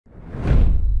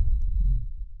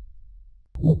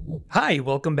Hi,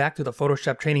 welcome back to the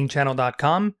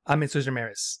PhotoshopTrainingChannel.com. I'm Jesus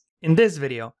Ramirez. In this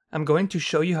video, I'm going to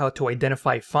show you how to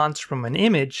identify fonts from an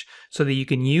image so that you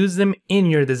can use them in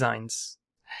your designs.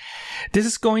 This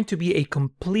is going to be a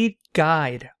complete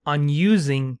guide on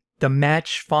using the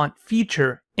match font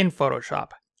feature in Photoshop.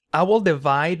 I will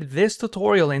divide this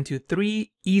tutorial into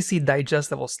 3 easy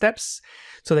digestible steps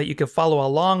so that you can follow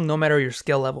along no matter your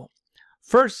skill level.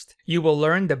 First, you will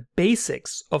learn the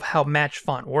basics of how match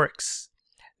font works.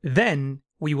 Then,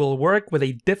 we will work with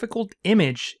a difficult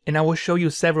image and I will show you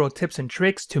several tips and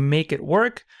tricks to make it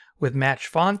work with match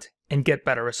font and get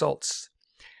better results.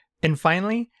 And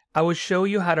finally, I will show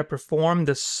you how to perform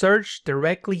the search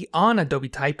directly on Adobe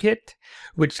Typekit,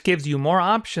 which gives you more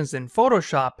options than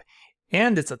Photoshop,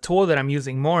 and it's a tool that I'm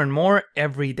using more and more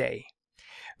every day.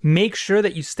 Make sure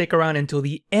that you stick around until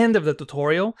the end of the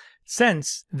tutorial,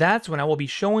 since that's when I will be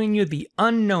showing you the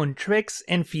unknown tricks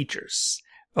and features.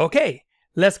 Okay,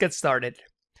 let's get started.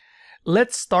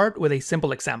 Let's start with a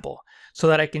simple example so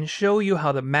that I can show you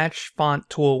how the match font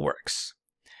tool works.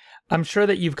 I'm sure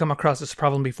that you've come across this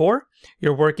problem before.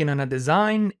 You're working on a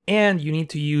design and you need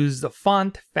to use the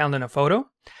font found in a photo.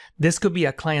 This could be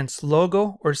a client's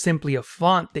logo or simply a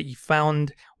font that you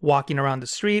found walking around the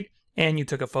street and you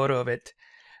took a photo of it.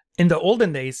 In the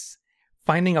olden days,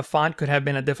 finding a font could have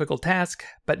been a difficult task,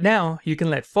 but now you can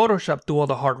let Photoshop do all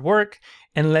the hard work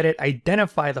and let it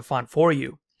identify the font for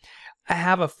you. I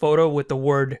have a photo with the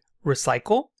word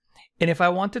recycle, and if I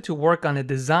wanted to work on a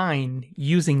design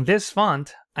using this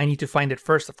font, I need to find it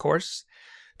first, of course.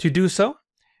 To do so,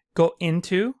 go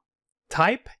into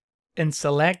Type and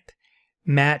select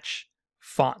Match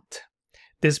Font.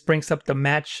 This brings up the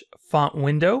Match Font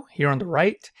window here on the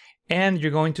right, and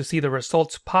you're going to see the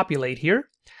results populate here.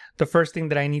 The first thing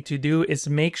that I need to do is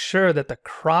make sure that the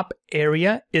crop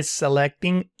area is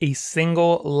selecting a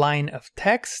single line of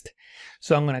text.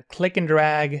 So I'm going to click and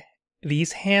drag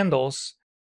these handles.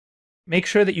 Make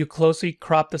sure that you closely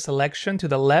crop the selection to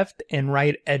the left and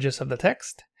right edges of the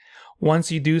text.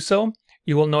 Once you do so,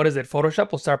 you will notice that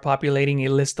Photoshop will start populating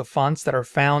a list of fonts that are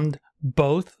found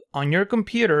both on your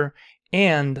computer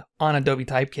and on Adobe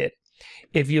Typekit.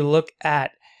 If you look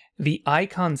at the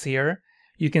icons here,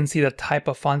 you can see the type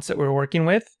of fonts that we're working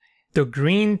with. The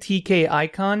green TK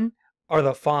icon are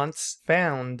the fonts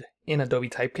found in Adobe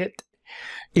Typekit.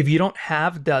 If you don't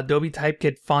have the Adobe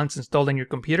Typekit fonts installed on your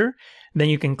computer, then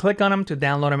you can click on them to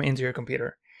download them into your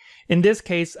computer. In this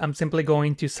case, I'm simply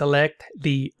going to select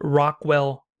the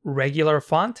Rockwell regular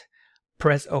font,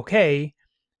 press OK.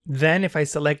 Then if I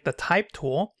select the type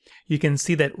tool, you can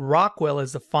see that Rockwell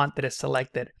is the font that is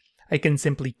selected. I can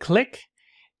simply click,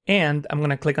 and I'm going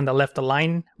to click on the left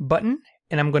align button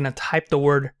and I'm going to type the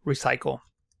word recycle.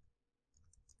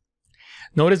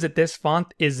 Notice that this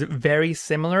font is very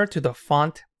similar to the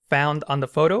font found on the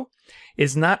photo.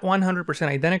 It's not 100%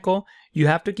 identical. You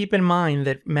have to keep in mind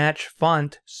that Match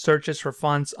Font searches for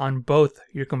fonts on both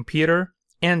your computer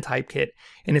and Typekit,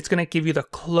 and it's going to give you the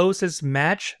closest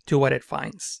match to what it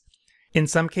finds. In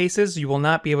some cases, you will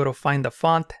not be able to find the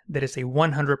font that is a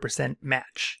 100%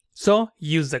 match. So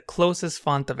use the closest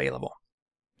font available.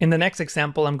 In the next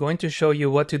example, I'm going to show you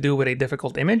what to do with a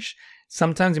difficult image.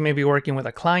 Sometimes you may be working with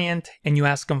a client and you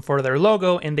ask them for their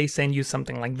logo and they send you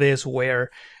something like this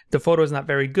where the photo is not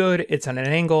very good, it's at an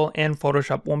angle, and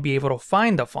Photoshop won't be able to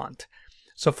find the font.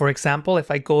 So for example,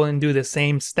 if I go and do the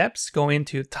same steps, go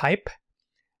into Type,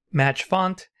 Match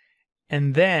Font,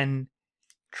 and then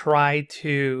try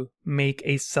to make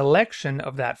a selection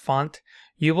of that font,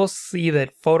 you will see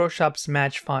that Photoshop's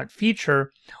Match Font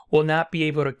feature will not be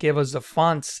able to give us the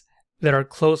fonts that are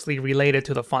closely related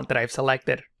to the font that I've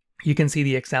selected. You can see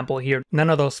the example here.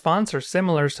 None of those fonts are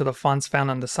similar to the fonts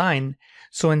found on the sign.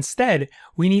 So instead,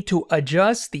 we need to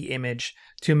adjust the image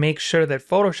to make sure that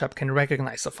Photoshop can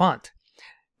recognize the font.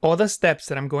 All the steps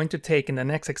that I'm going to take in the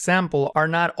next example are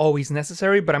not always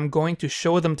necessary, but I'm going to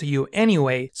show them to you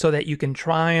anyway so that you can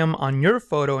try them on your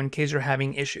photo in case you're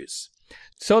having issues.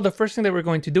 So the first thing that we're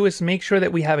going to do is make sure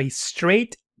that we have a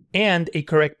straight and a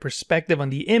correct perspective on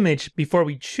the image before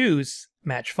we choose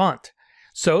Match Font.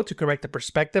 So to correct the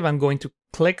perspective, I'm going to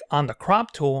click on the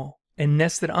crop tool, and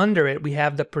nested under it, we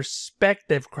have the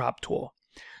perspective crop tool.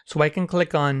 So I can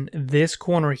click on this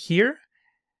corner here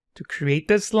to create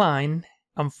this line.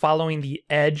 I'm following the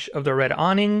edge of the red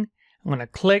awning. I'm going to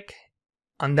click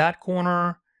on that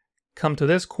corner, come to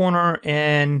this corner,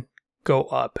 and go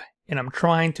up. And I'm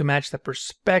trying to match the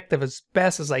perspective as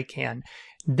best as I can.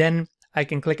 Then I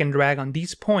can click and drag on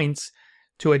these points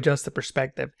to adjust the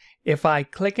perspective. If I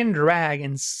click and drag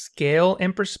and scale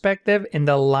in perspective and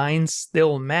the lines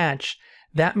still match,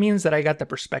 that means that I got the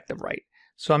perspective right.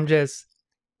 So I'm just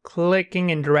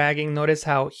clicking and dragging. Notice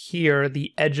how here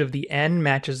the edge of the N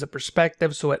matches the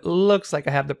perspective, so it looks like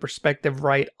I have the perspective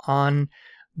right on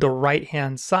the right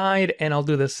hand side, and I'll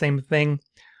do the same thing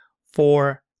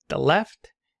for the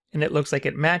left, and it looks like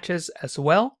it matches as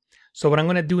well. So what I'm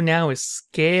going to do now is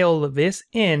scale this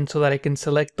in so that I can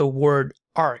select the word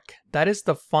ARC. That is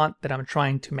the font that I'm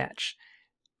trying to match.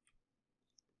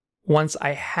 Once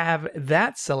I have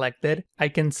that selected, I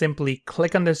can simply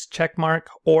click on this check mark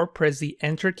or press the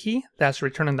Enter key, that's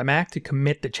Return on the Mac, to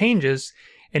commit the changes.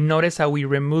 And notice how we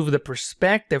remove the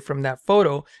perspective from that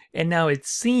photo, and now it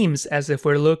seems as if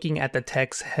we're looking at the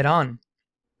text head on.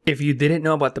 If you didn't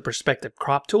know about the perspective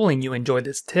crop tool and you enjoyed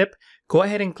this tip, go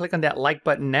ahead and click on that like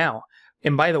button now.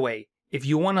 And by the way, if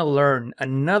you want to learn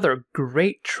another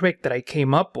great trick that I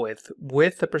came up with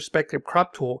the perspective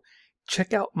crop tool,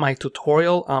 check out my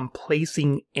tutorial on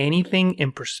placing anything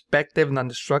in perspective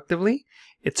non-destructively.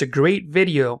 It's a great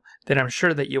video that I'm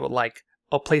sure that you would like.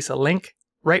 I'll place a link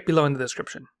right below in the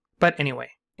description. But anyway,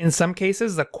 in some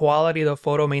cases, the quality of the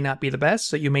photo may not be the best,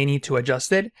 so you may need to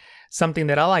adjust it. Something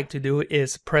that I like to do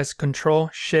is press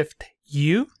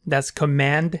Ctrl-Shift-U, that's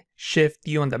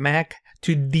Command-Shift-U on the Mac,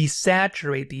 to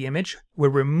desaturate the image. We're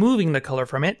removing the color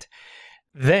from it.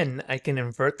 Then I can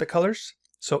invert the colors.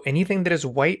 So anything that is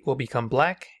white will become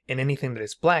black, and anything that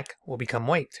is black will become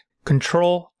white.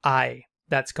 Control-I,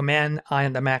 that's Command-I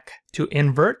on the Mac to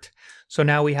invert. So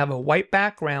now we have a white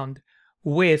background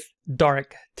with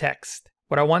dark text.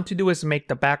 What I want to do is make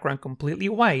the background completely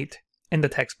white and the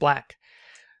text black.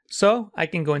 So I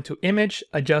can go into Image,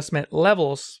 Adjustment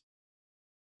Levels,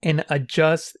 and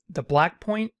adjust the black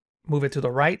point, move it to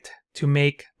the right to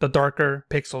make the darker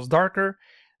pixels darker,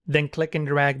 then click and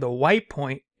drag the white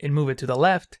point and move it to the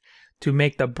left to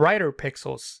make the brighter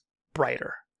pixels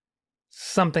brighter.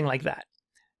 Something like that.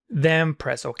 Then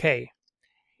press OK.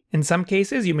 In some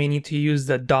cases, you may need to use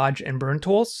the dodge and burn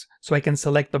tools. So I can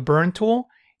select the burn tool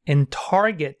and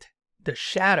target the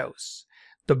shadows.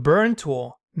 The burn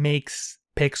tool makes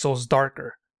pixels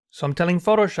darker. So I'm telling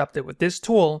Photoshop that with this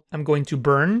tool, I'm going to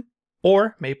burn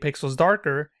or make pixels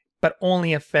darker, but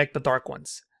only affect the dark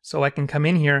ones. So I can come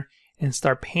in here and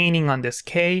start painting on this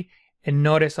K, and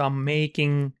notice I'm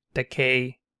making the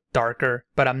K darker,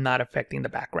 but I'm not affecting the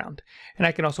background. And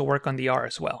I can also work on the R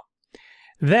as well.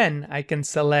 Then I can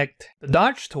select the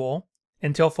dodge tool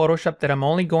and tell Photoshop that I'm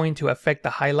only going to affect the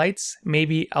highlights.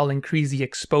 Maybe I'll increase the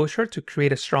exposure to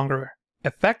create a stronger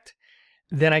effect.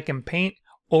 Then I can paint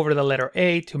over the letter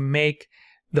A to make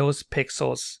those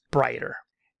pixels brighter.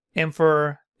 And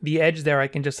for the edge there, I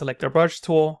can just select the brush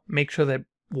tool, make sure that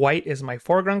white is my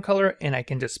foreground color, and I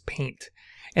can just paint.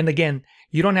 And again,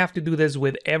 you don't have to do this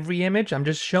with every image. I'm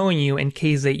just showing you in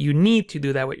case that you need to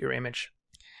do that with your image.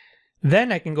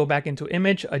 Then I can go back into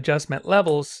Image, Adjustment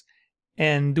Levels,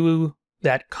 and do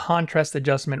that contrast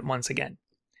adjustment once again.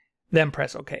 Then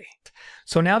press OK.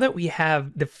 So now that we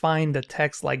have defined the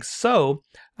text like so,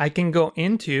 I can go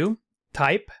into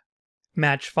Type,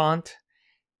 Match Font,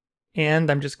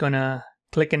 and I'm just going to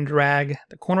click and drag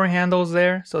the corner handles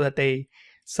there so that they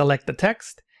select the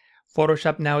text.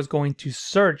 Photoshop now is going to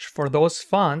search for those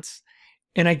fonts,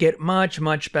 and I get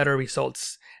much better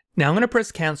results. Now I'm going to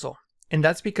press Cancel, and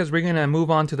that's because we're going to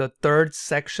move on to the third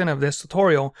section of this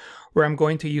tutorial where I'm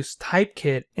going to use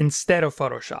Typekit instead of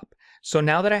Photoshop. So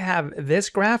now that I have this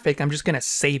graphic, I'm just going to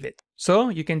save it. So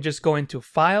you can just go into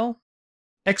File,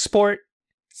 Export,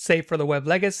 Save for the Web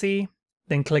Legacy,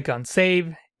 then click on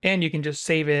Save, and you can just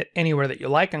save it anywhere that you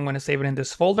like. I'm going to save it in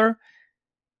this folder.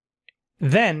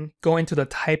 Then go into the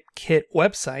Typekit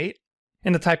website,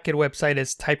 and the Typekit website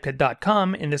is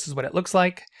typekit.com, and this is what it looks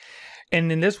like.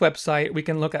 And in this website, we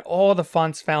can look at all the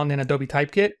fonts found in Adobe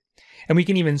Typekit, and we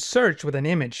can even search with an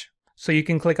image. So you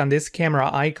can click on this camera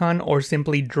icon or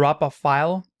simply drop a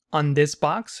file on this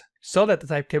box so that the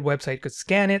Typekit website could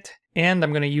scan it. And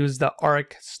I'm going to use the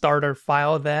ARC starter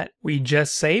file that we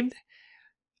just saved.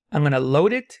 I'm going to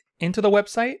load it into the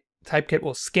website. Typekit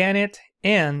will scan it,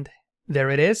 and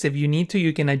there it is. If you need to,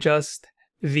 you can adjust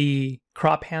the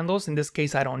crop handles. In this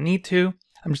case, I don't need to.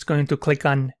 I'm just going to click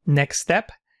on Next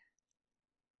Step.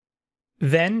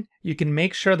 Then you can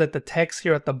make sure that the text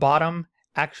here at the bottom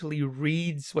actually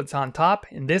reads what's on top.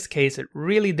 In this case, it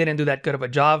really didn't do that good of a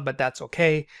job, but that's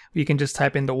okay. We can just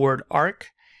type in the word ARC,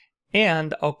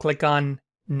 and I'll click on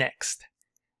Next.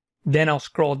 Then I'll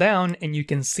scroll down and you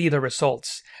can see the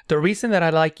results. The reason that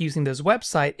I like using this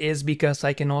website is because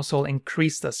I can also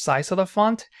increase the size of the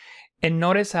font. And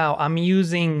notice how I'm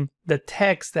using the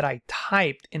text that I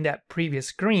typed in that previous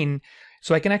screen,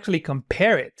 so I can actually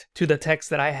compare it to the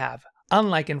text that I have.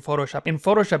 Unlike in Photoshop. In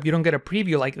Photoshop, you don't get a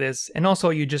preview like this. And also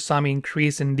you just saw me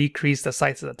increase and decrease the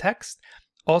size of the text.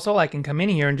 Also, I can come in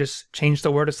here and just change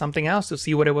the word to something else to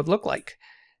see what it would look like.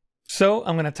 So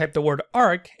I'm going to type the word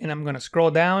arc, and I'm going to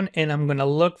scroll down, and I'm going to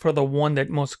look for the one that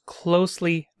most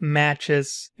closely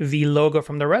matches the logo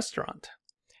from the restaurant.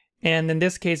 And in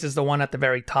this case is the one at the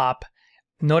very top.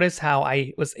 Notice how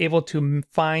I was able to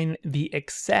find the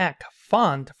exact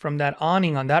font from that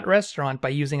awning on that restaurant by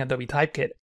using Adobe Typekit.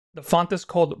 The font is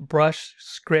called Brush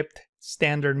Script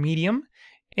Standard Medium,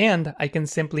 and I can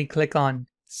simply click on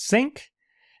Sync.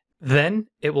 Then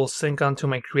it will sync onto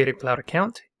my Creative Cloud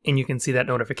account, and you can see that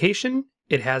notification.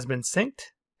 It has been synced.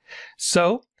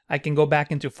 So I can go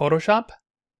back into Photoshop,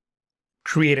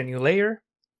 create a new layer,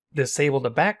 disable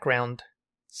the background,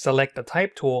 select the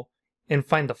type tool, and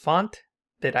find the font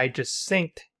that I just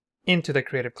synced into the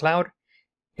Creative Cloud,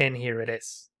 and here it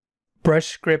is. Brush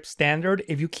Script Standard.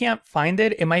 If you can't find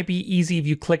it, it might be easy if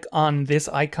you click on this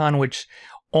icon, which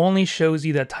only shows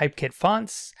you the Typekit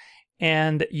fonts,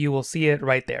 and you will see it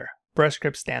right there. Brush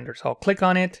Script Standard. So I'll click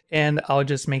on it, and I'll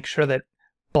just make sure that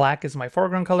black is my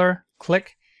foreground color,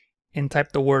 click, and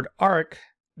type the word arc.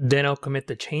 Then I'll commit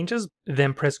the changes,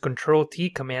 then press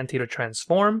Ctrl-T, Command-T to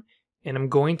transform, and I'm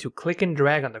going to click and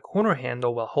drag on the corner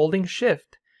handle while holding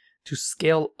Shift to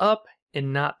scale up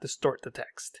and not distort the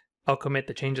text. I'll commit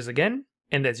the changes again,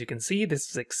 and as you can see, this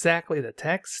is exactly the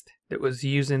text that was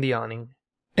used in the awning.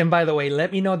 And by the way,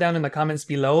 let me know down in the comments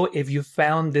below if you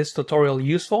found this tutorial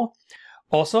useful.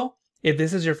 Also, if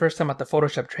this is your first time at the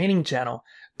Photoshop training channel,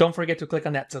 don't forget to click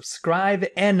on that subscribe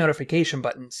and notification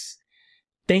buttons.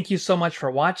 Thank you so much for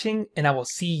watching, and I will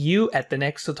see you at the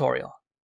next tutorial.